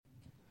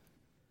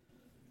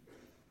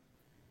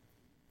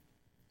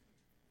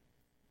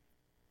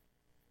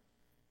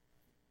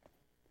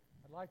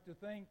I'd like to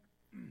thank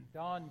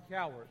Don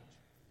Cowart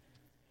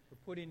for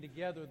putting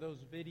together those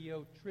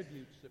video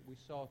tributes that we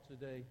saw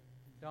today.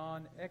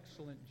 Don,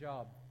 excellent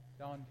job.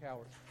 Don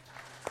Cowart.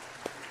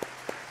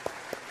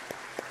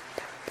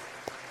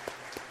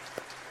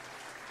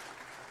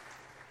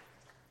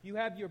 If you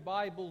have your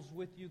Bibles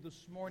with you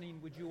this morning,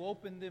 would you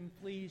open them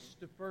please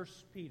to 1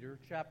 Peter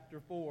chapter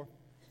 4.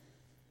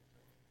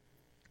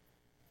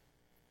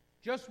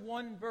 Just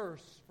one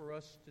verse for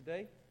us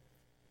today.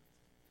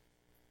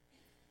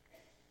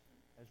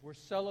 As we're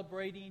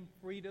celebrating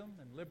freedom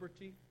and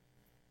liberty,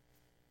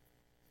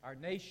 our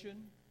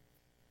nation,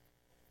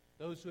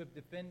 those who have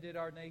defended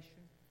our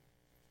nation.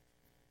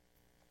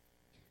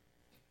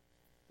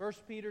 1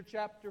 Peter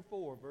chapter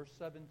 4, verse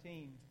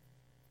 17.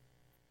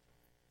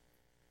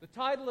 The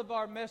title of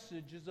our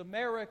message is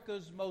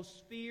America's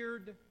Most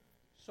Feared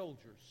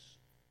Soldiers.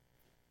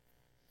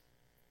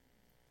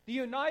 The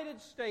United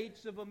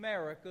States of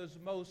America's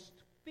most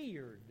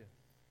feared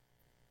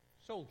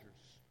soldiers.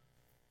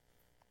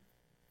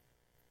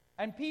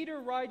 And Peter,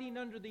 writing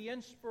under the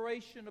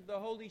inspiration of the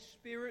Holy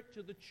Spirit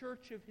to the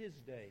church of his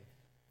day,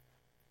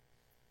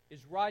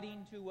 is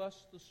writing to us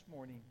this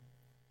morning.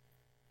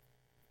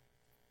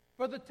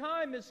 For the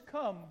time has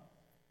come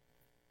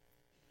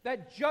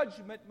that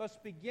judgment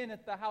must begin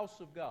at the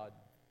house of God.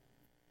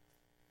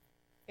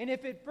 And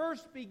if it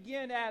first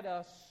begin at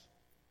us,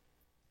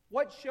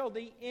 what shall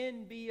the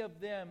end be of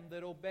them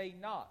that obey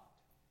not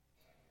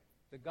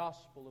the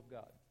gospel of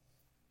God?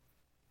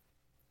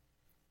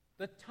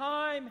 The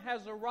time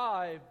has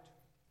arrived.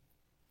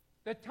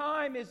 The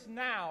time is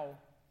now.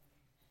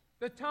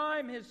 The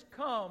time has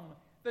come.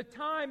 The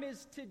time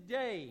is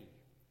today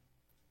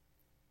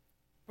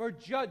for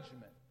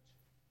judgment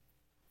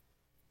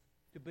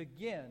to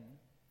begin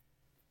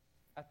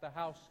at the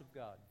house of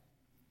God.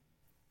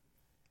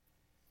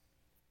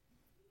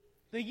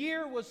 The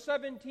year was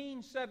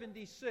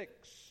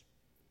 1776,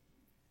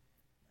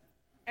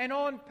 and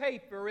on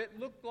paper it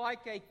looked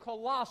like a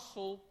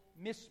colossal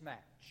mismatch.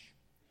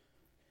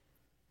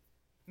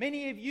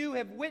 Many of you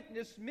have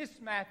witnessed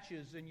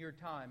mismatches in your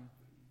time.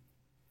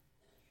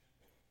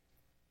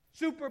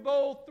 Super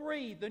Bowl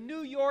III, the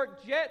New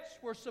York Jets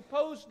were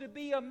supposed to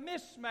be a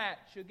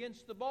mismatch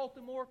against the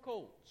Baltimore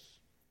Colts.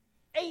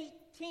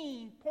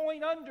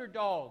 18-point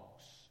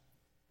underdogs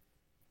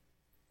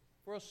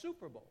for a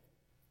Super Bowl.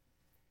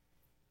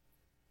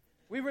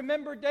 We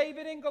remember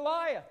David and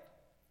Goliath.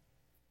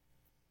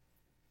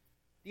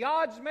 The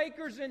odds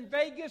makers in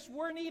Vegas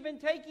weren't even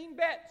taking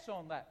bets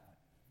on that one.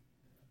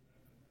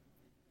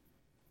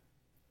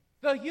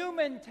 The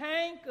human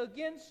tank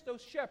against a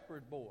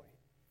shepherd boy.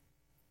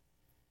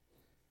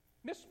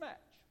 Mismatch.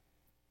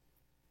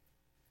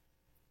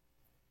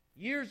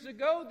 Years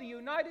ago, the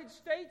United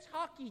States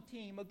hockey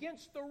team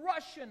against the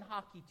Russian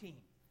hockey team.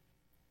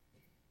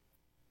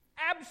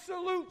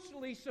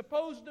 Absolutely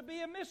supposed to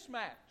be a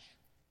mismatch.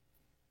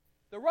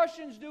 The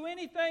Russians do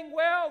anything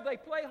well, they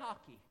play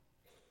hockey.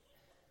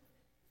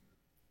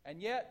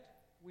 And yet,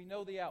 we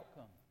know the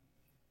outcome.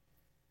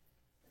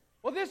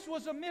 Well, this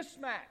was a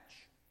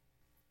mismatch.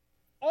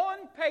 On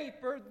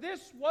paper, this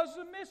was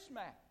a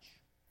mismatch.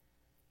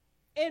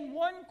 In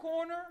one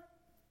corner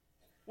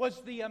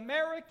was the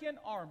American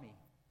Army.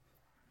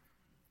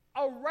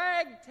 A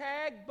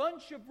ragtag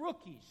bunch of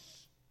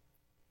rookies,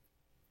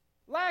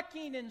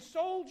 lacking in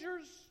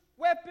soldiers,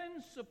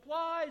 weapons,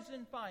 supplies,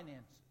 and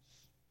finances.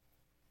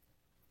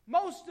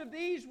 Most of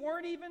these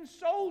weren't even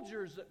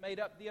soldiers that made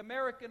up the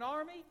American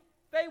Army.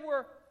 They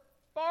were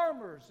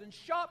farmers and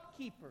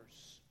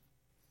shopkeepers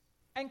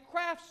and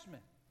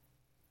craftsmen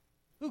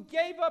who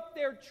gave up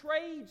their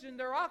trades and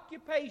their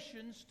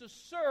occupations to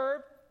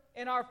serve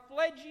in our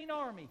fledgling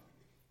army.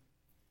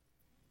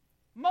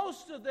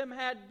 Most of them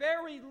had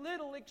very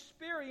little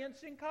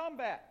experience in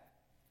combat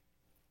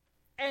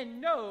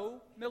and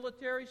no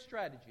military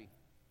strategy.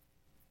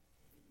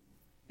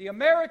 The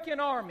American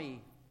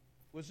Army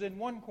was in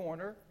one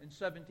corner in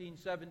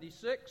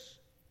 1776,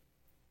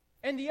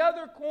 and the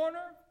other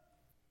corner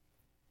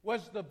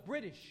was the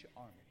British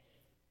Army.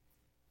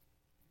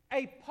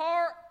 A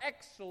par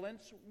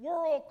excellence,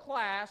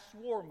 world-class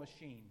war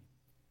machine.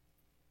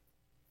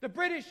 The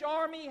British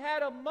Army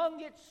had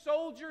among its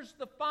soldiers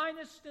the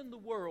finest in the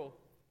world.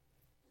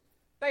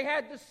 They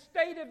had the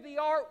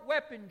state-of-the-art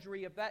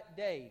weaponry of that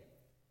day.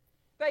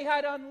 They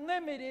had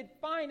unlimited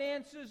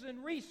finances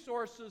and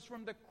resources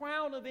from the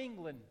Crown of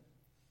England.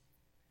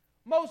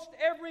 Most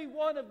every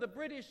one of the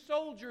British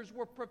soldiers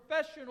were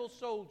professional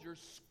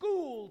soldiers,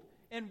 schooled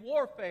in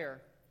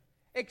warfare,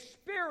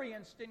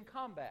 experienced in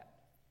combat.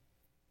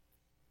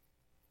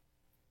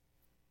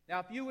 Now,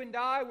 if you and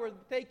I were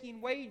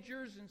taking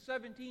wagers in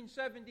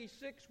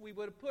 1776, we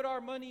would have put our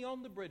money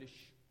on the British.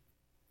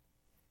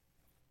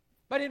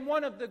 But in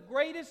one of the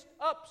greatest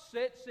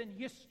upsets in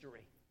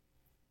history,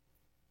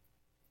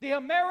 the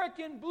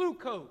American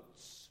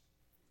Bluecoats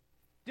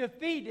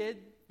defeated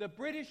the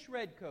British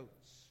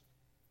Redcoats,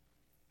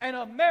 and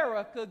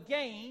America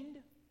gained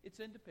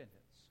its independence.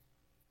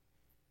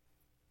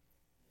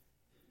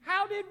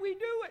 How did we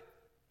do it?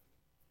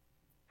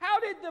 How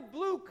did the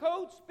blue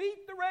coats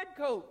beat the red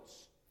coats?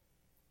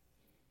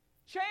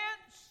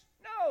 Chance?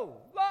 No.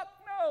 Luck?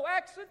 No.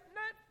 Accident?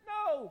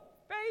 No.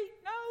 Fate?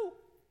 No.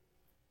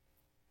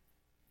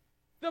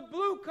 The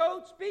blue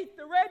coats beat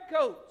the red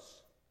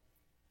coats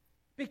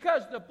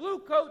because the blue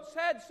coats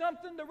had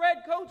something the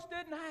red coats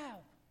didn't have.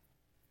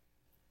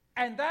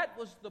 And that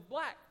was the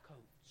black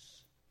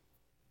coats.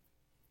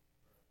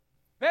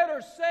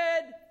 Better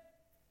said,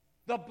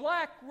 the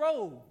black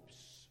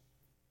robes.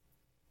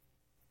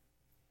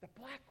 The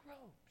black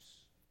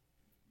robes.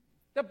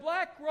 The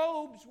black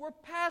robes were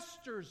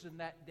pastors in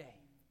that day.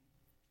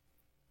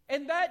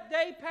 In that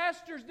day,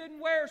 pastors didn't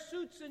wear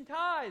suits and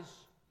ties.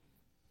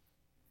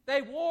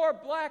 They wore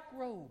black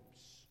robes.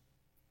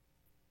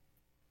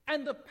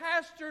 And the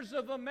pastors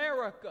of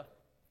America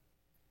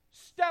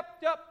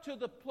stepped up to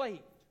the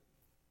plate.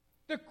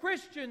 The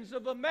Christians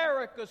of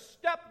America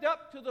stepped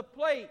up to the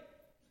plate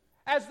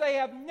as they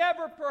have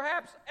never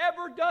perhaps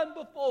ever done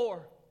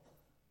before.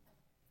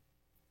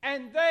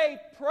 And they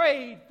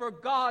prayed for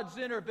God's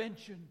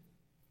intervention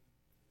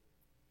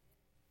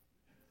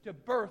to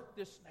birth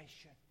this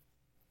nation.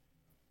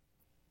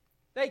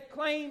 They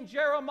claimed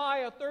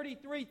Jeremiah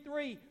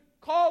 33:3,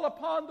 call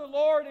upon the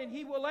Lord and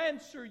He will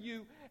answer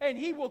you, and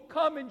He will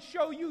come and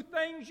show you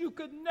things you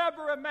could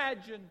never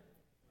imagine,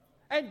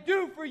 and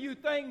do for you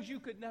things you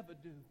could never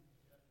do.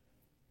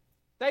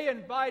 They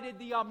invited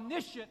the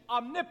omniscient,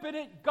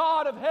 omnipotent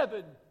God of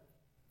heaven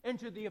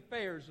into the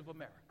affairs of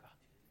America.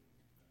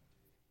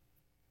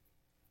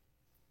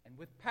 And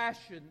with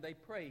passion they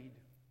prayed.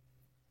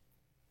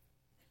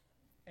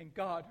 And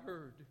God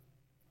heard.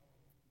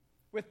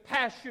 With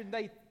passion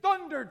they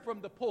thundered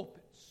from the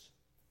pulpits.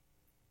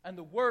 And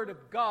the Word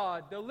of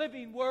God, the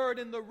living Word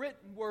and the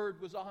written Word,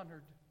 was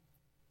honored.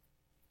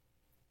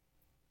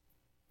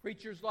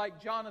 Preachers like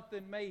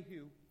Jonathan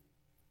Mayhew,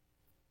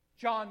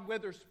 John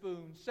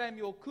Witherspoon,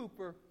 Samuel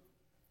Cooper,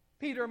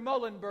 Peter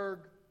Muhlenberg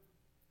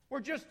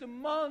were just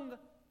among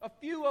a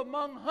few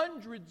among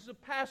hundreds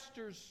of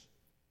pastors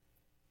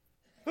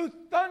who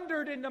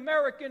thundered in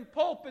American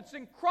pulpits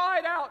and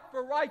cried out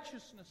for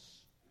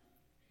righteousness,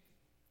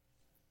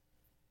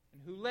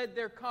 and who led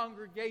their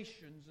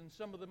congregations in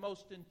some of the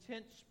most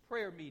intense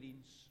prayer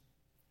meetings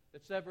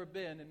that's ever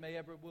been and may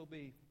ever will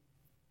be.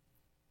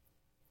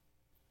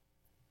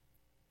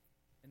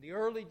 In the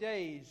early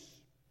days,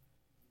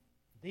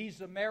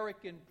 these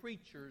American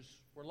preachers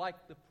were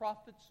like the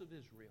prophets of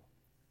Israel.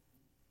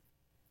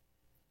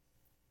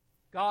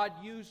 God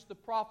used the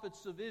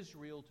prophets of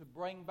Israel to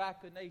bring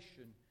back a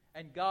nation,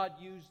 and God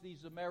used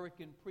these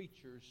American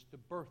preachers to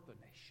birth a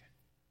nation.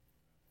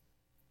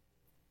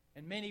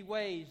 In many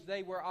ways,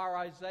 they were our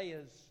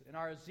Isaiahs and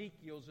our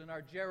Ezekiels and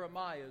our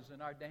Jeremiahs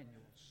and our Daniels.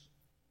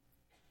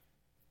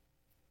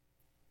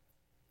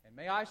 And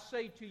may I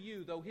say to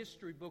you, though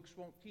history books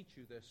won't teach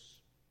you this,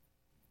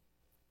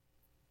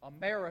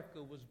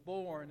 America was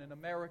born and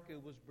America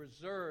was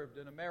preserved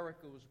and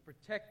America was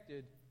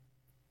protected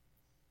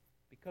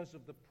because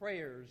of the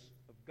prayers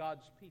of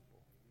God's people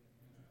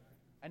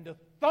and the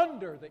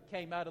thunder that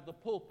came out of the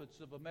pulpits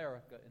of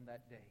America in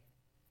that day.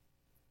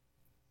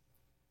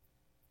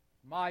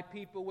 My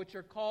people which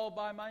are called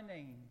by my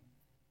name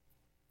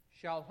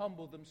shall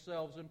humble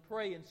themselves and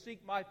pray and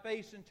seek my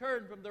face and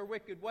turn from their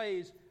wicked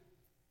ways.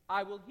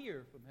 I will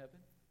hear from heaven.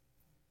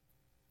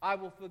 I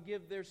will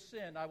forgive their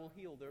sin. I will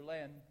heal their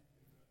land.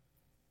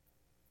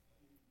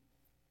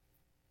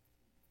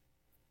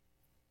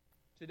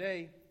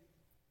 Today,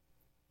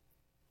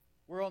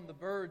 we're on the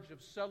verge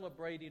of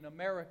celebrating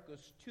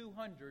America's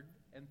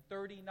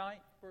 239th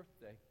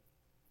birthday.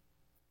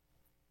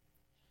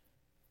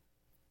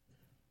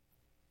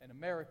 And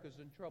America's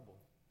in trouble.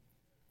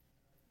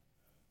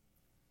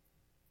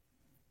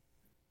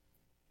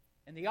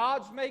 And the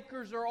odds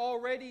makers are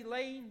already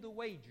laying the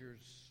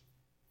wagers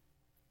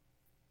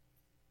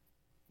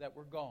that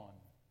we're gone.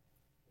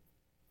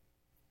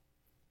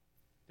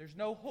 There's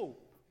no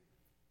hope.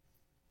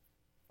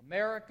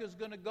 America's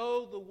going to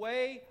go the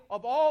way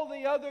of all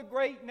the other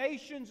great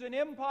nations and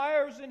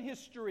empires in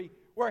history.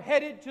 We're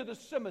headed to the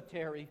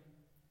cemetery.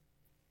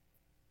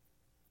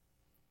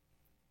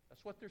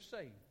 That's what they're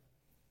saying.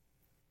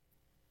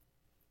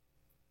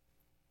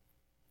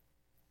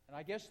 And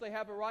I guess they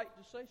have a right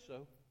to say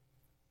so.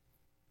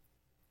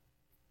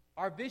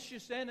 Our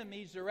vicious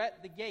enemies are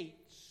at the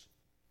gates.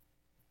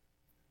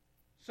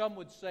 Some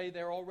would say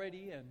they're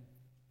already in.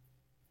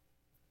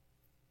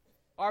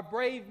 Our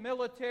brave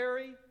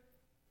military,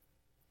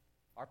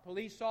 our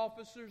police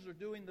officers are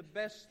doing the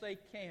best they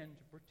can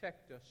to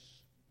protect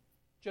us,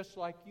 just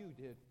like you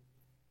did.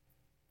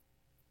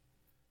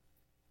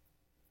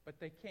 But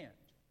they can't.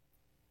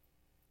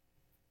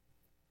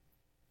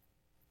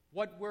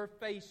 What we're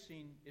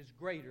facing is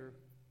greater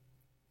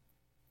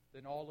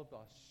than all of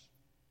us.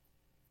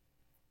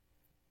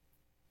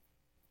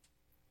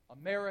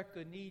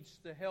 America needs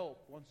the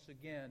help, once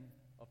again,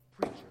 of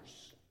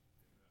preachers.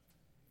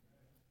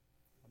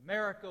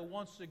 America,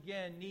 once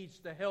again, needs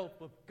the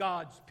help of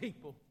God's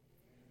people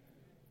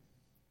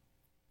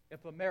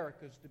if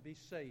America's to be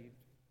saved.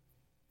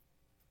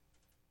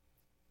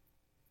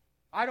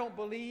 I don't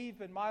believe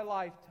in my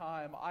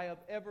lifetime I have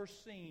ever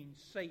seen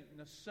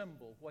Satan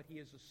assemble what he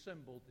has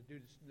assembled to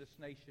do this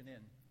nation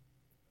in.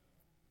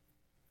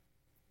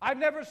 I've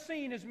never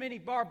seen as many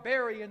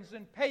barbarians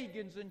and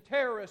pagans and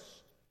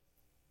terrorists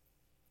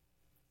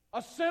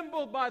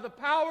assembled by the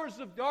powers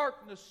of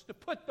darkness to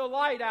put the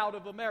light out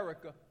of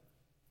America.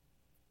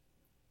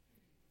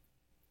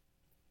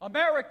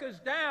 America's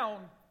down,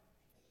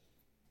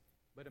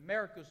 but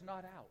America's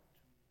not out.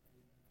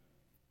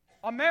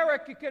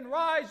 America can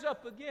rise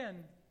up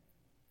again.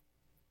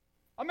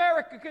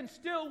 America can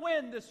still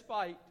win this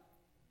fight.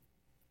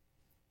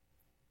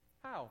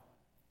 How?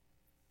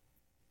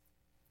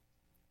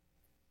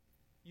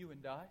 You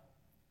and I.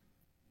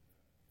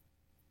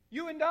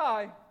 You and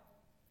I.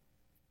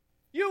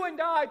 You and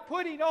I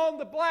putting on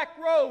the black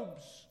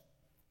robes.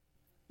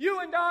 You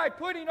and I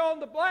putting on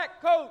the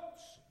black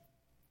coats.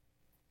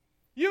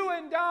 You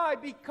and I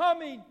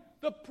becoming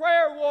the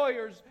prayer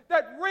warriors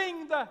that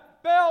ring the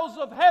bells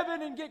of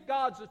heaven and get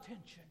God's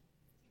attention.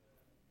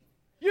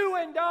 You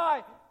and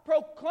I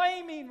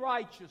proclaiming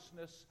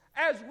righteousness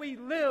as we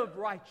live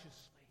righteously.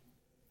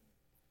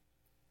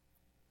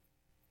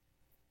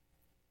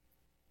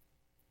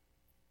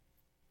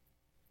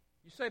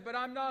 You say, but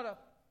I'm not a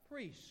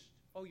priest.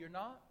 Oh, you're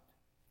not?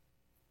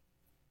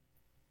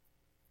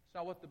 That's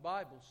not what the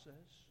Bible says.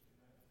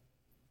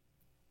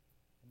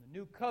 In the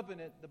New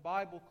Covenant, the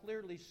Bible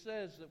clearly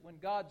says that when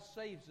God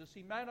saves us,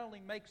 He not only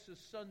makes us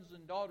sons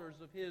and daughters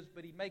of His,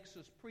 but He makes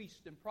us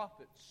priests and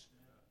prophets.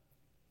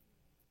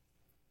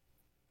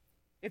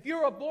 If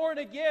you're a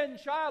born-again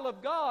child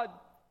of God,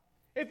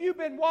 if you've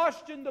been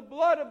washed in the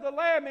blood of the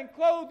Lamb and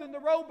clothed in the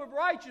robe of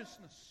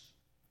righteousness,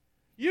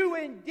 you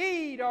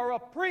indeed are a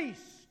priest.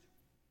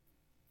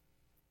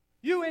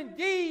 You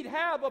indeed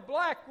have a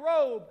black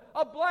robe,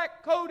 a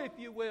black coat, if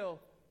you will.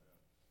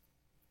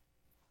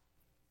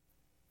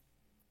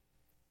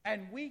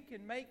 And we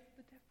can make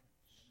the difference.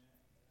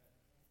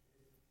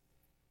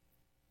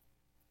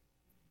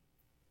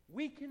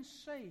 We can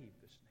save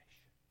this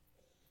nation.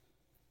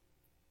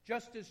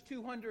 Just as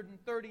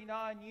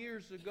 239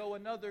 years ago,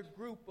 another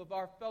group of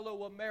our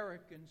fellow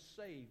Americans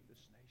saved this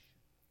nation.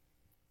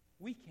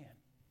 We can.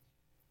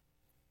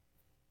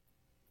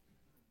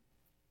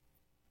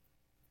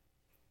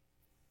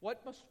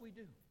 What must we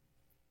do?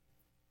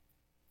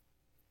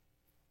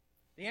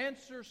 The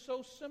answer is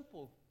so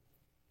simple,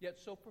 yet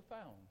so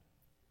profound.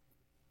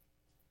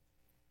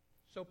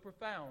 So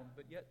profound,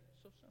 but yet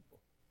so simple.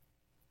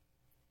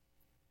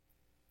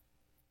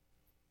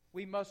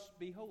 We must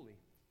be holy.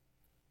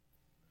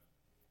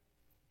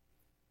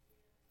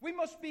 We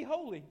must be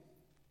holy.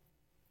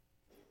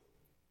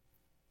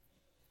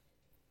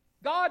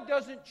 God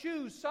doesn't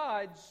choose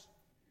sides.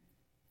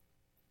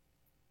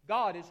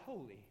 God is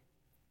holy.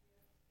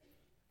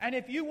 And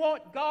if you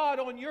want God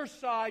on your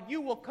side,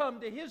 you will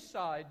come to His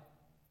side.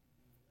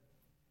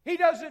 He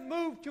doesn't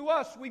move to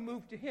us, we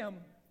move to Him.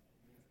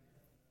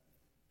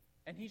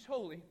 And He's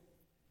holy.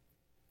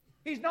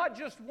 He's not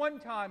just one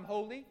time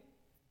holy.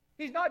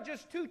 He's not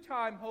just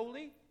two-time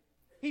holy.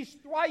 He's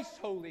thrice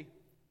holy.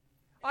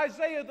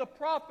 Isaiah the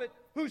prophet,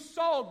 who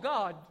saw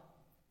God,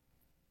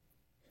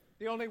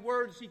 the only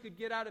words he could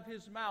get out of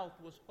his mouth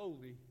was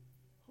holy,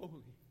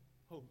 holy,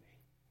 holy.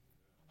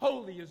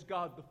 Holy is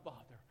God the Father.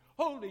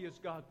 Holy is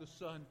God the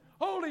Son.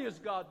 Holy is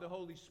God the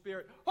Holy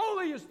Spirit.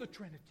 Holy is the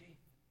Trinity.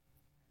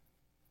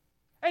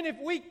 And if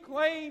we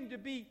claim to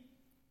be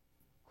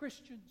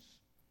Christians,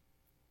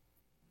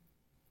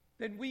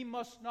 then we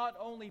must not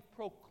only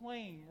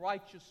proclaim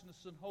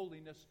righteousness and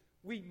holiness,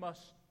 we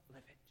must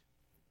live it.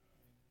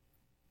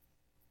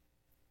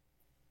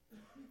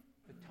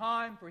 The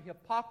time for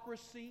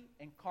hypocrisy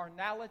and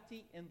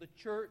carnality in the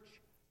church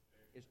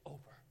is over.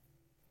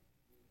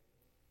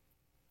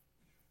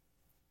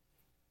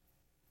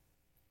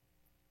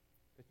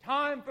 The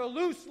time for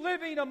loose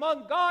living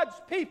among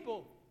God's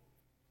people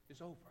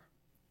is over.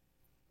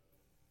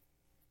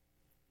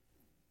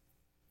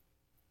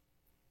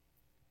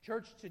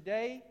 Church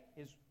today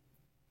has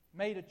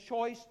made a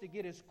choice to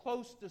get as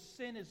close to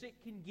sin as it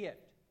can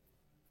get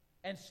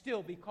and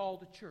still be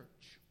called a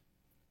church.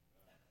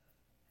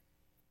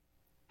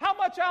 How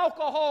much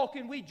alcohol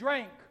can we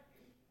drink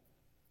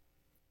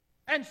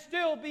and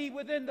still be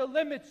within the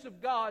limits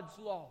of God's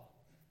law?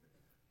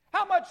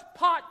 How much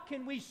pot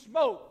can we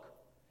smoke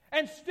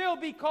and still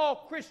be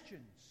called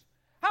Christians?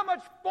 How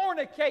much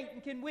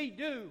fornicating can we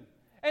do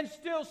and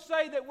still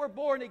say that we're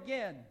born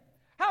again?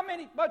 How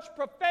much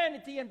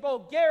profanity and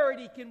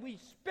vulgarity can we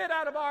spit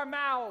out of our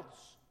mouths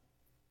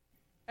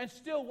and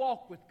still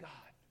walk with God?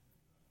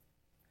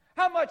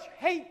 How much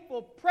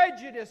hateful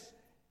prejudice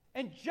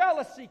and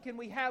jealousy can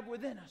we have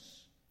within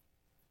us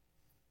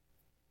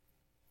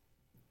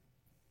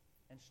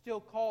and still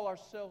call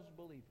ourselves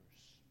believers?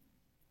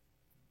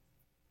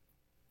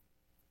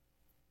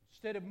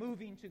 Instead of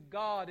moving to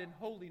God in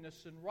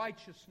holiness and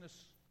righteousness,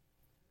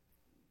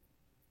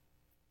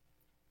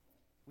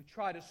 we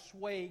try to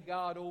sway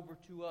God over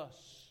to us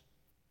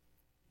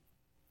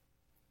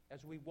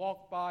as we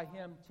walk by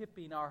Him,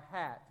 tipping our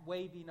hat,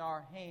 waving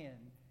our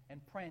hand,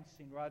 and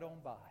prancing right on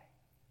by.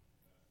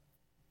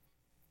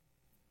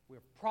 We're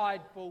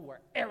prideful.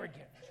 We're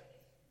arrogant.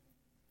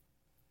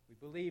 We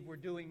believe we're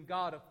doing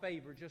God a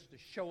favor just to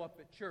show up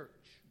at church.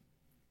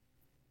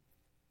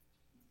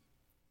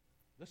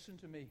 Listen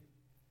to me.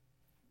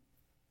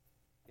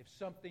 If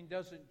something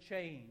doesn't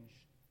change,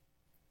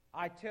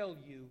 I tell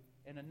you,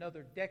 in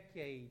another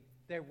decade,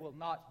 there will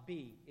not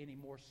be any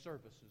more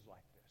services like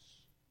this.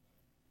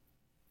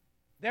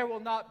 There will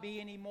not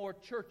be any more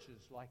churches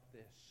like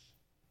this.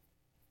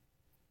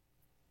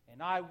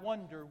 And I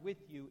wonder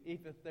with you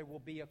if there will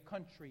be a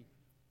country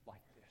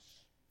like this.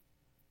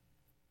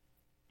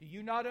 Do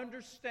you not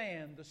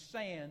understand the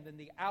sand in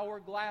the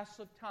hourglass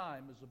of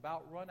time is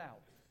about run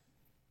out?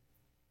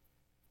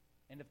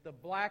 And if the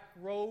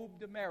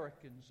black-robed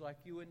Americans like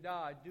you and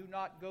I do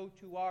not go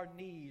to our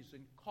knees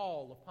and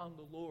call upon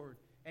the Lord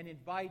and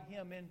invite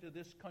Him into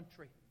this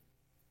country,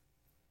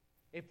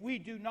 if we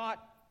do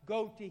not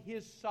go to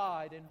His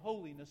side in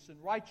holiness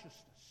and righteousness,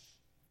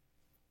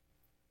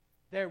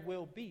 there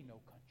will be no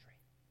country.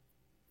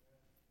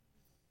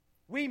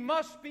 We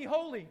must be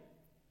holy.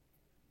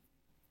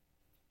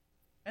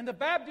 And the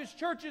Baptist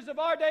churches of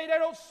our day, they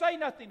don't say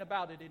nothing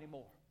about it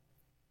anymore.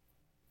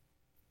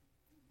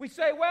 We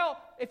say, well,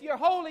 if you're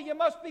holy, you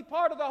must be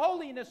part of the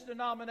holiness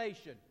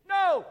denomination.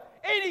 No!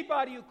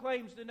 Anybody who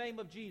claims the name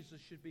of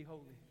Jesus should be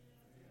holy.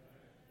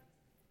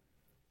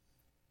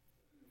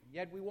 And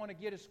yet we want to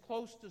get as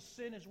close to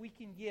sin as we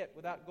can get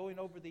without going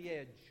over the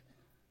edge.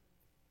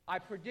 I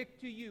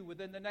predict to you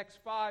within the next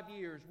 5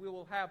 years we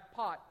will have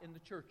pot in the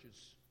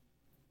churches.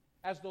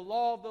 As the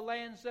law of the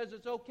land says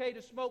it's okay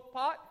to smoke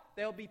pot,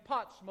 there'll be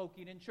pot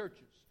smoking in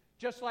churches.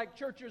 Just like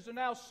churches are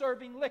now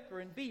serving liquor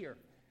and beer.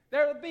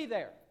 They'll be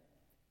there.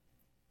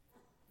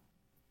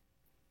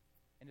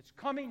 And it's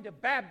coming to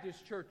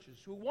Baptist churches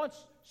who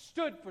once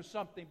stood for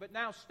something but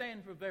now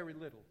stand for very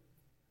little.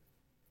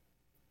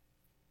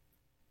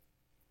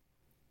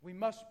 We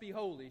must be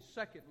holy.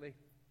 Secondly,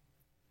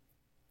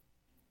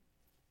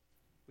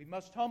 we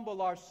must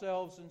humble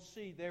ourselves and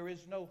see there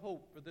is no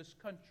hope for this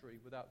country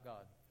without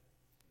God.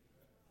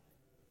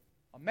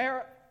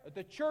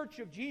 The Church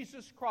of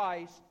Jesus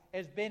Christ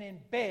has been in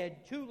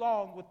bed too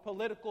long with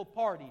political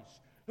parties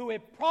who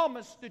have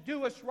promised to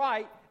do us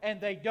right and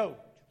they don't.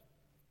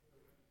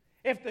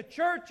 If the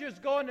church is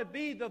going to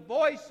be the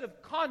voice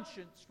of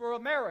conscience for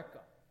America,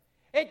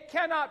 it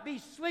cannot be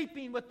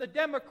sleeping with the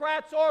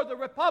Democrats or the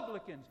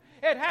Republicans.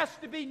 It has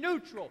to be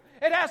neutral.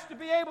 It has to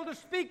be able to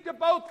speak to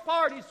both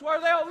parties where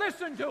they'll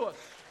listen to us.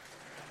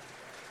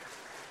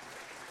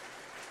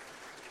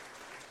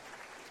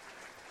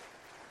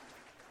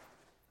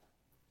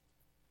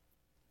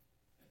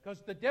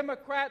 Because the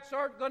Democrats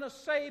aren't going to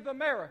save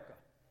America.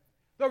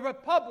 The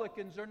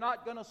Republicans are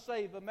not going to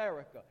save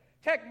America.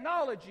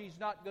 Technology's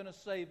not going to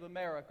save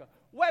America.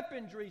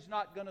 Weaponry's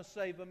not going to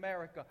save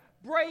America.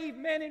 Brave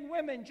men and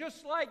women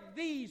just like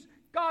these,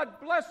 God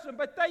bless them,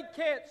 but they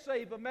can't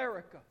save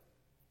America.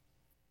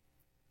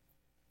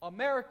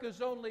 America's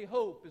only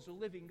hope is a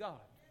living God.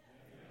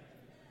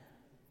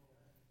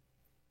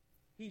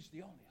 He's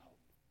the only hope.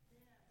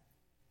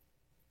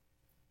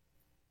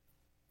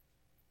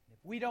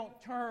 If we don't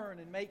turn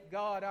and make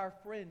God our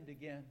friend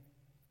again,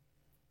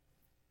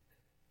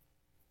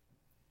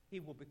 He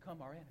will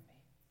become our enemy.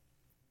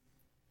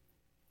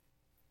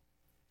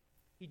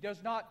 He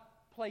does not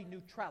play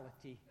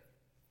neutrality.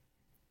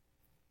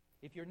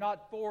 If you're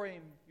not for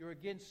Him, you're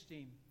against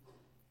Him.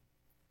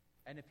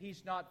 And if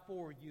He's not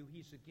for you,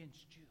 He's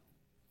against you.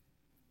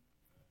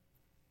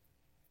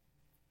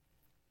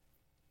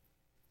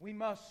 We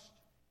must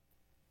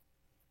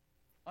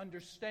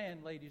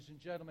understand, ladies and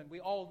gentlemen,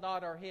 we all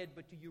nod our head,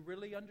 but do you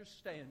really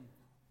understand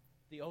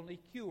the only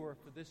cure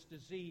for this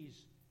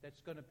disease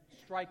that's going to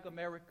strike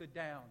America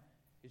down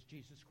is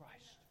Jesus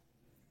Christ?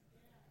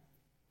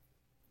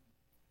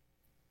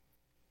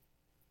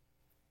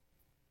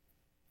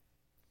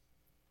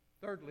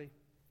 Thirdly,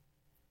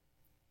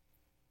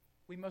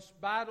 we must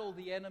battle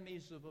the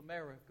enemies of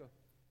America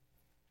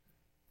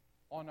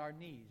on our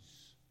knees.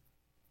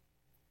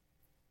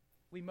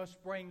 We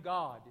must bring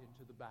God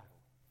into the battle.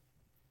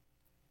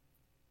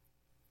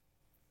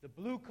 The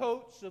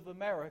bluecoats of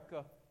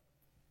America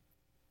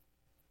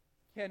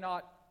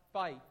cannot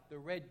fight the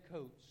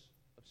redcoats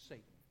of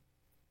Satan.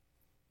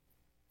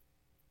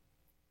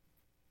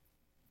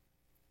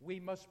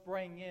 We must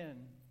bring in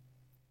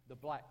the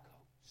black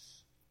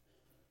coats.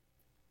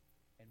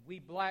 And we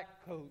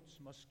black coats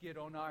must get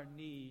on our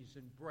knees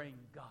and bring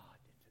God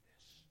into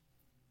this.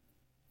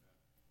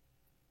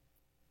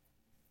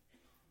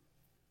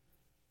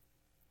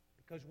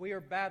 Because we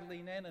are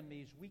battling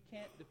enemies we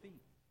can't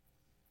defeat.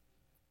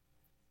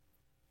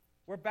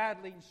 We're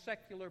battling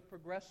secular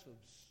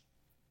progressives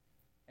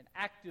and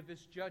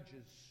activist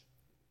judges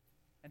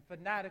and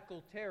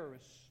fanatical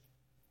terrorists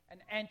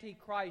and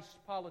antichrist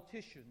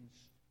politicians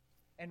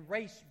and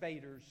race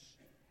baiters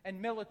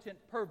and militant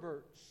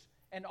perverts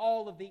and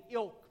all of the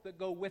ilk that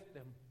go with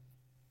them.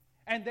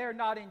 And they're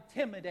not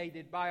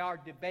intimidated by our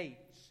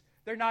debates.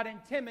 They're not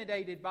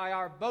intimidated by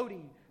our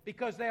voting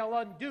because they'll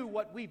undo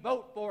what we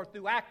vote for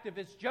through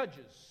activist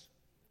judges.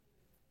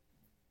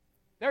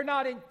 They're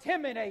not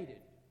intimidated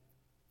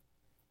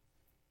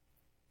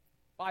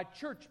by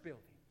church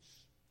buildings.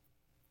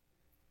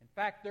 In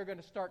fact, they're going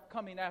to start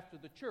coming after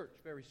the church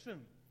very soon.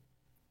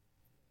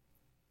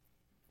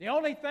 The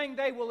only thing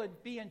they will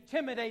be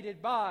intimidated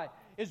by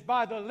is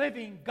by the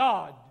living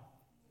God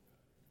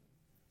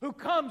who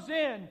comes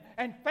in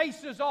and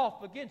faces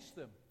off against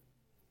them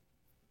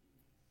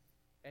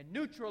and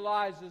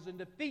neutralizes and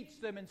defeats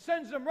them and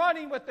sends them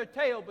running with their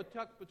tail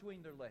tucked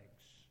between their legs.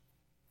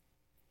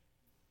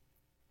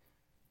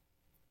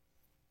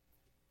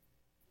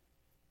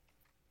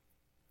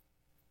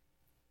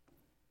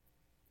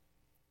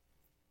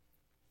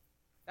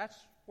 That's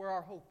where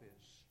our hope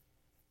is.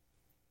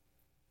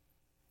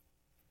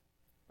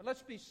 But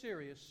let's be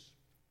serious.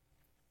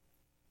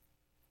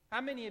 How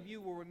many of you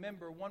will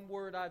remember one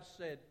word I've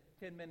said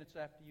 10 minutes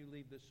after you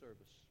leave this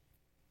service?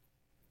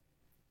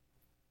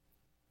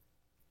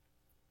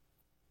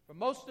 For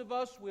most of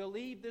us, we'll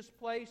leave this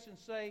place and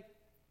say,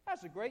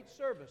 that's a great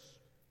service.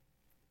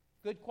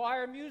 Good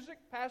choir music,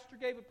 pastor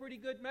gave a pretty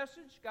good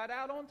message, got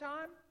out on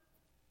time,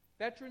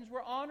 veterans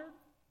were honored.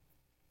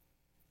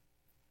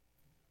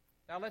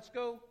 Now let's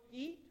go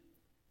eat.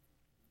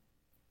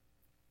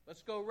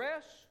 Let's go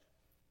rest.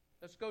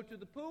 Let's go to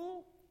the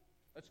pool.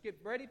 Let's get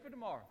ready for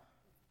tomorrow.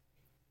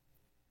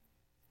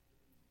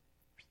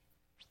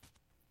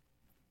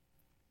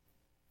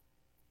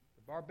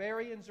 The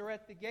barbarians are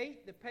at the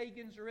gate. The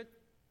pagans are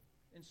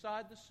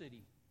inside the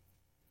city.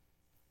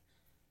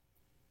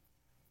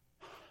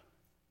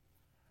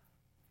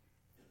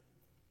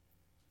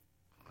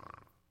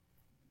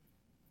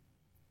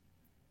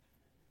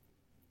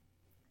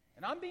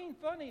 And I'm being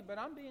funny, but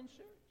I'm being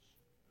serious.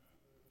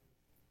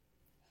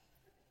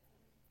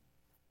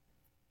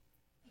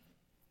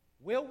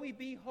 Will we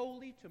be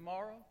holy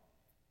tomorrow?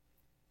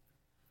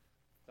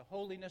 The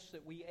holiness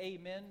that we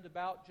amened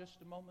about just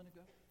a moment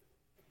ago?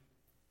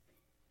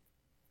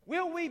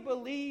 Will we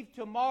believe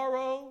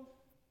tomorrow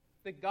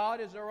that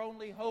God is our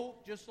only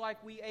hope, just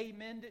like we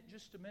amened it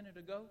just a minute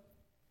ago?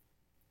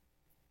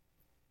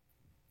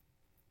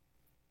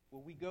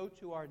 Will we go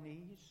to our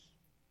knees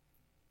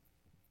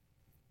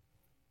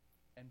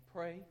and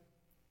pray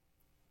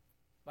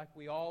like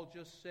we all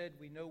just said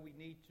we know we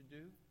need to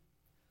do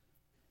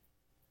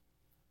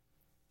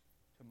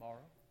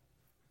tomorrow?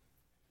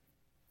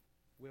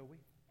 Will we?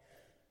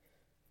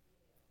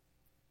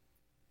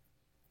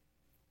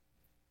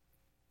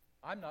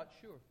 I'm not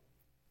sure.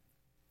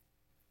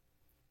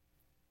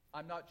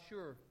 I'm not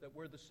sure that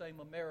we're the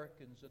same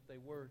Americans that they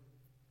were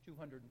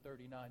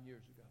 239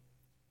 years ago.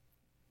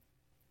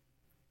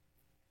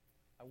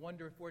 I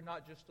wonder if we're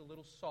not just a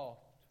little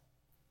soft,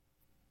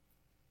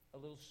 a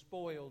little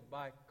spoiled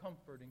by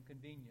comfort and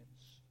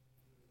convenience.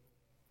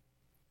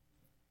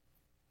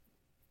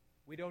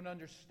 We don't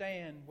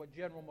understand what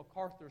General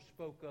MacArthur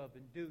spoke of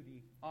in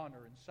duty,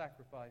 honor, and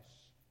sacrifice.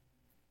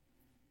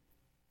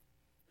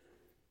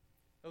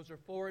 Those are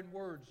foreign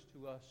words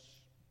to us.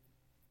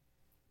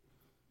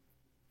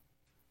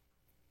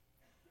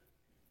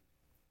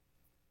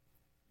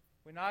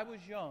 When I was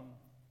young,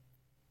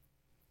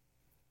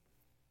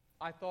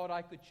 I thought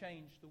I could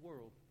change the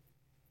world.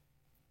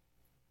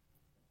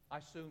 I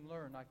soon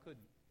learned I couldn't.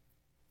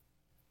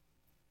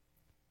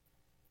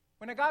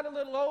 When I got a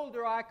little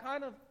older, I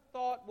kind of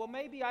thought, well,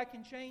 maybe I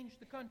can change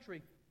the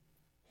country.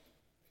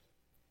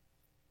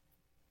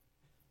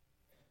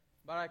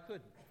 But I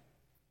couldn't.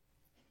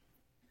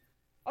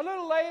 A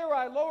little later,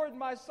 I lowered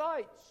my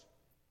sights.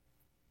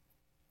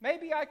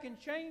 Maybe I can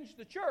change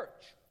the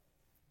church.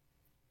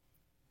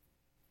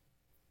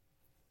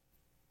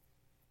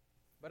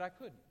 But I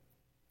couldn't.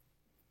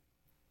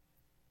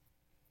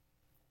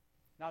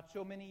 Not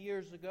so many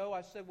years ago,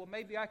 I said, well,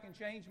 maybe I can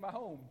change my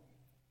home.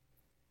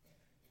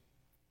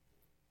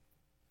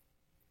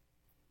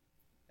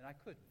 And I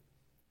couldn't.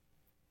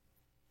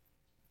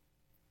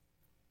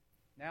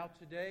 Now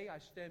today, I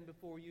stand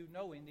before you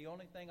knowing the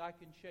only thing I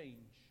can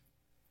change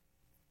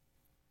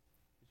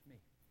is me.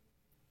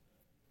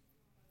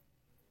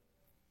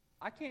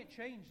 I can't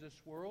change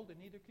this world, and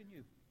neither can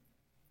you.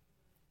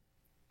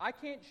 I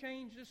can't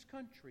change this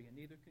country, and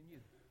neither can you.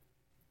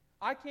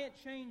 I can't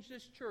change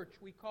this church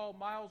we call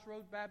Miles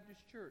Road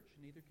Baptist Church,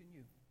 and neither can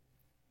you.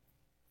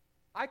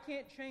 I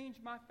can't change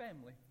my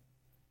family,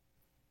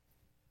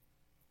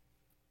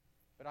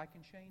 but I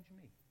can change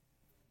me.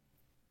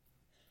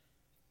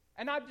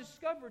 And I've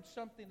discovered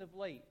something of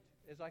late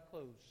as I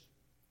close.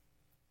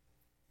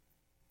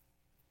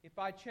 If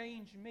I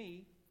change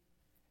me,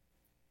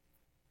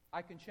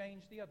 I can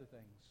change the other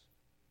things.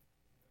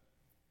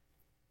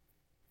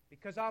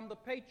 Because I'm the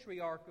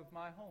patriarch of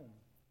my home.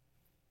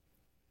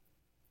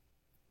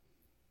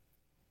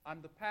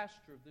 I'm the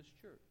pastor of this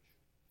church.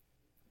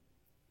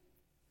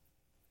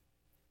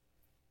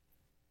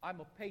 I'm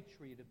a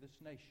patriot of this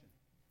nation.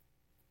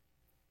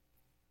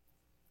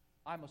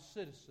 I'm a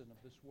citizen of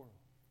this world.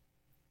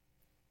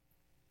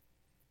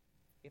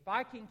 If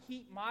I can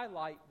keep my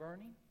light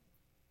burning,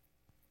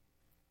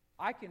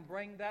 I can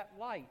bring that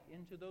light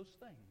into those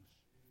things.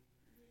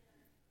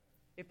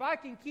 If I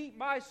can keep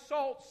my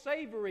salt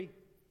savory,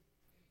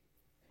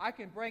 I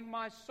can bring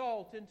my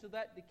salt into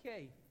that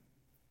decay.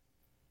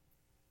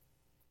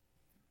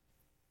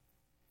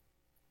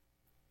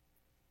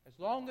 As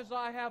long as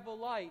I have a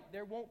light,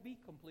 there won't be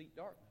complete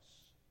darkness.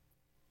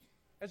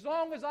 As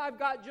long as I've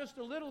got just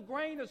a little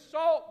grain of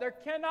salt, there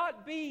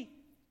cannot be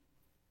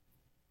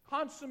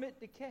consummate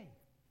decay.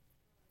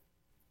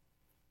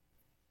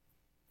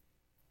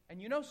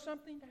 And you know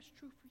something? That's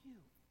true for you.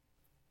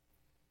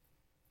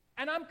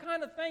 And I'm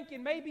kind of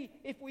thinking maybe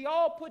if we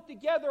all put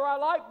together our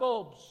light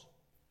bulbs,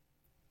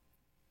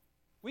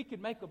 we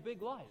could make a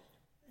big light.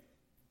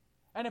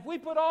 And if we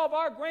put all of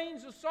our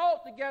grains of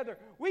salt together,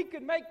 we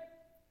could make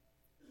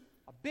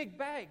a big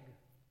bag.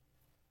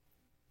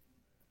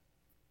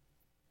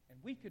 And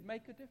we could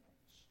make a difference.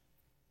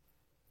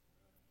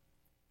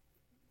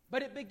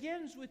 But it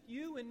begins with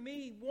you and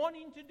me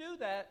wanting to do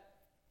that.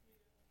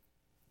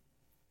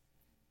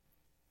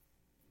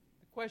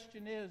 The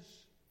question is,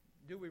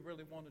 do we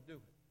really want to do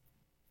it?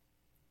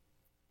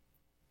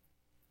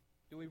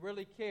 Do we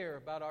really care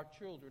about our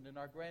children and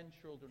our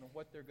grandchildren and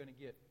what they're going to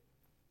get?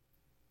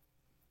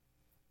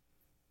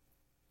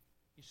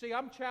 You see,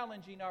 I'm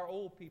challenging our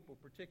old people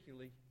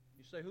particularly.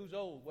 You say, who's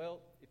old?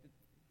 Well, if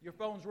your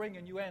phone's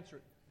ringing, you answer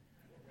it.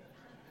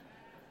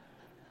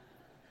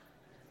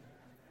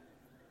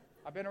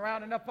 I've been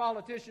around enough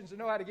politicians to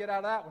know how to get out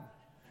of that one.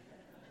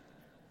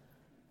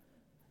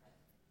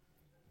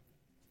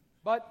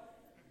 But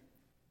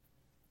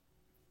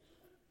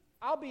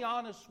I'll be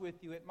honest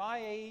with you, at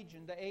my age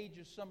and the age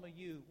of some of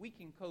you, we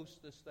can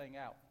coast this thing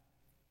out.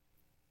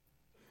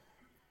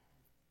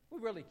 We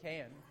really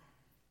can.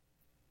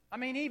 I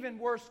mean, even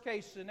worst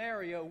case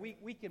scenario,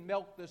 we can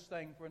milk this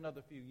thing for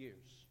another few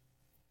years.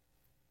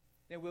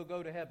 Then we'll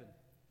go to heaven.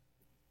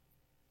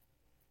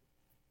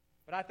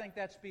 But I think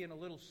that's being a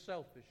little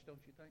selfish, don't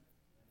you think?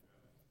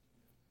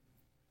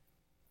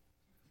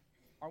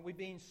 Aren't we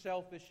being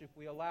selfish if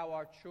we allow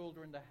our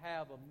children to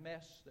have a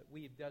mess that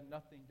we have done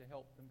nothing to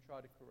help them try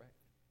to correct?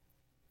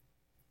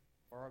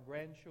 Or our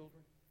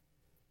grandchildren?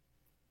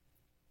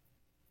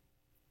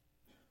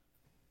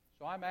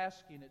 So I'm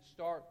asking it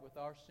start with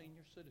our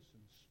senior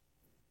citizens.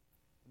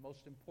 The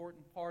most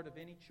important part of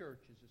any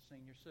church is the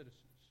senior citizens.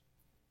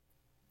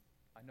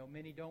 I know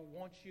many don't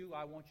want you.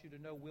 I want you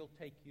to know we'll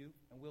take you,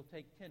 and we'll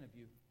take 10 of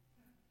you.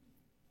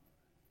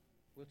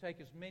 We'll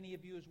take as many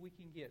of you as we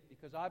can get,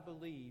 because I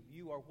believe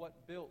you are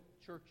what built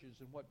churches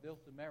and what built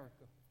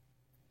America.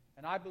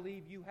 And I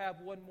believe you have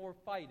one more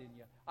fight in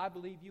you. I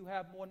believe you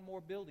have one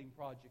more building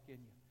project in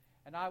you.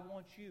 And I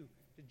want you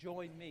to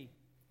join me.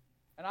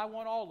 And I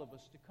want all of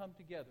us to come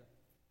together.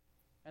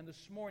 And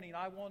this morning,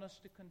 I want us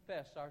to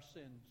confess our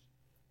sins.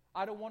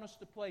 I don't want us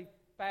to play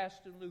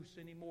fast and loose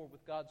anymore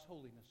with God's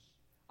holiness.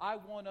 I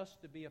want us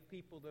to be a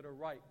people that are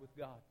right with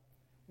God,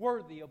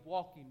 worthy of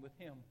walking with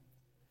Him.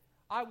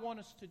 I want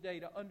us today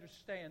to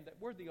understand that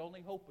we're the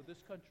only hope of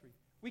this country.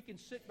 We can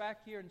sit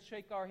back here and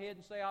shake our head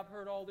and say, I've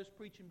heard all this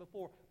preaching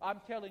before.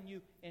 I'm telling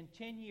you, in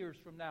 10 years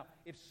from now,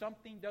 if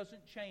something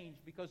doesn't change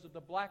because of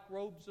the black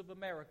robes of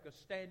America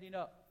standing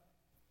up,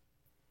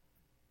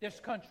 this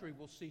country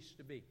will cease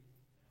to be.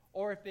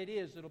 Or if it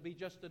is, it'll be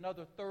just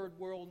another third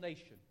world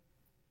nation,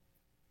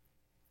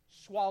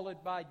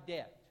 swallowed by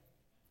debt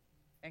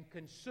and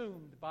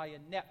consumed by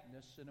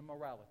ineptness and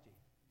immorality.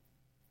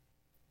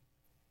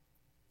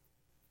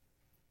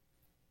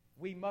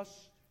 We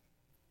must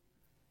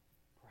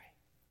pray.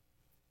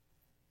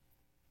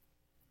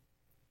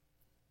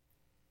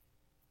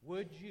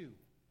 Would you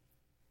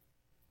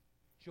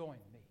join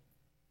me?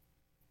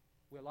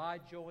 Will I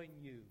join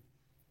you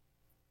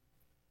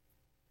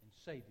in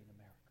saving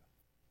America?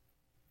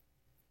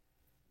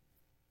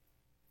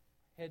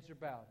 Heads are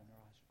bowed and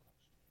our eyes